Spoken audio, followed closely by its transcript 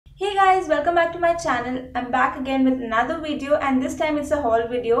Hey guys, welcome back to my channel. I'm back again with another video and this time it's a haul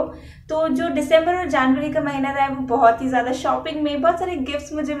video. तो जो दिसंबर और जनवरी का महीना रहा है वो बहुत ही ज़्यादा शॉपिंग में बहुत सारे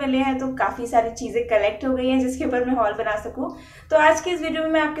गिफ्ट्स मुझे मिले हैं, तो काफ़ी सारी चीज़ें कलेक्ट हो गई हैं जिसके ऊपर मैं हॉल बना सकूं। तो आज की इस वीडियो में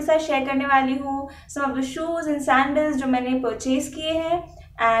मैं आपके साथ शेयर करने वाली हूँ सम of the shoes and sandals जो मैंने परचेज किए हैं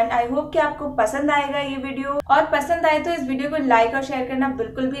एंड आई होप कि आपको पसंद आएगा ये वीडियो। और पसंद आए तो इस वीडियो को लाइक और शेयर करना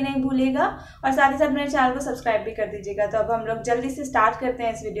बिल्कुल भी नहीं भूलिएगा और साथ ही साथ मेरे चैनल को सब्सक्राइब भी कर दीजिएगा। तो अब हम लोग जल्दी से स्टार्ट करते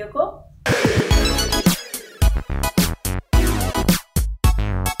हैं इस वीडियो को।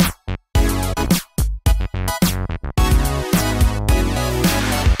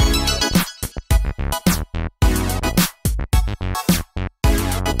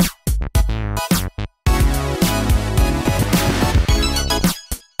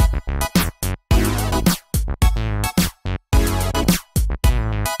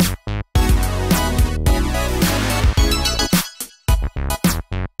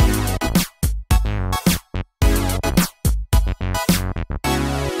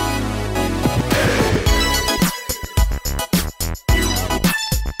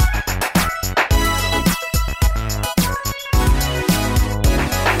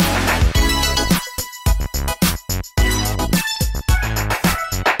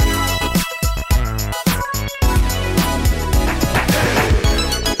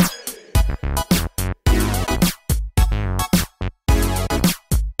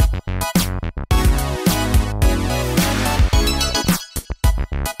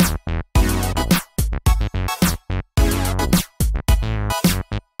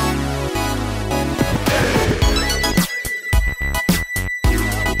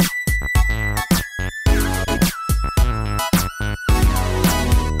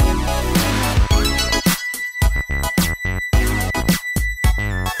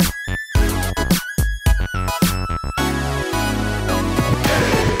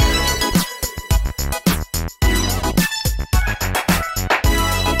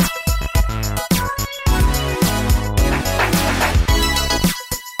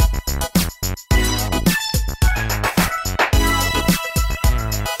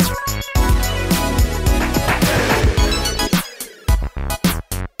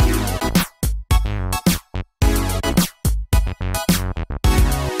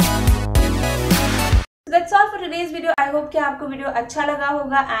 That's all for today's video. I hope कि आपको वीडियो अच्छा लगा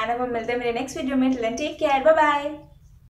होगा एंड अब हम मिलते हैं मेरे नेक्स्ट वीडियो में। Till then take care, bye bye.